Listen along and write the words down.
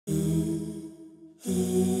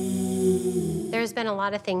There's been a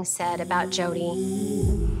lot of things said about Jodi.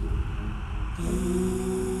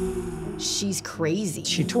 She's crazy.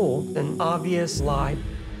 She told an obvious lie.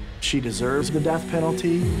 She deserves the death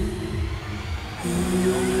penalty.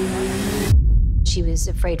 She was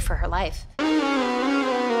afraid for her life.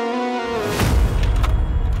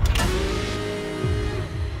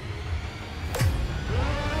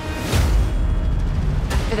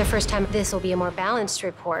 For the first time, this will be a more balanced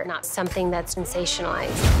report, not something that's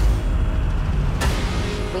sensationalized.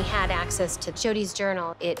 We had access to Jodi's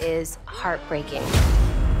journal. It is heartbreaking.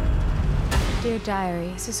 Dear Diary,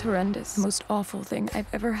 this is horrendous. The most awful thing I've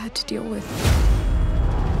ever had to deal with.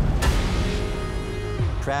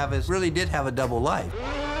 Travis really did have a double life.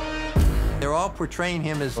 They're all portraying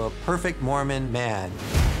him as a perfect Mormon man.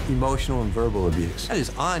 Emotional and verbal abuse. That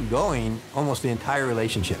is ongoing almost the entire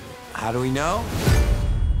relationship. How do we know?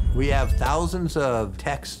 We have thousands of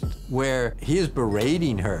texts where he is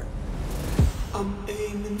berating her. I'm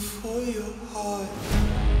aiming for your heart.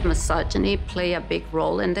 Misogyny played a big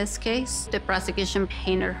role in this case. The prosecution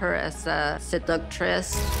painted her as a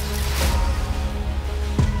seductress.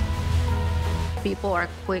 People are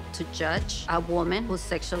quick to judge a woman who's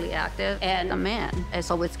sexually active, and a man is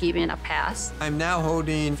always given a pass. I'm now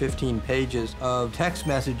holding 15 pages of text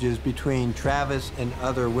messages between Travis and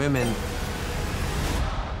other women.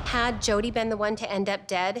 Had Jodi been the one to end up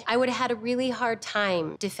dead, I would have had a really hard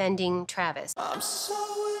time defending Travis. I'm so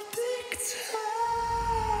addicted.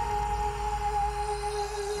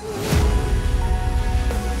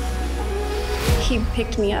 He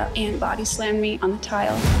picked me up and body slammed me on the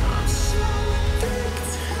tile.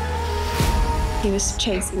 He was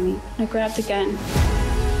chasing me. I grabbed the gun,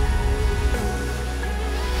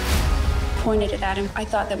 pointed it at him. I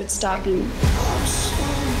thought that would stop him.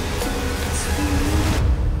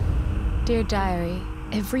 Dear Diary,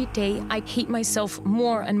 every day I hate myself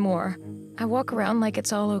more and more. I walk around like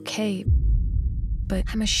it's all okay, but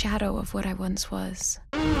I'm a shadow of what I once was.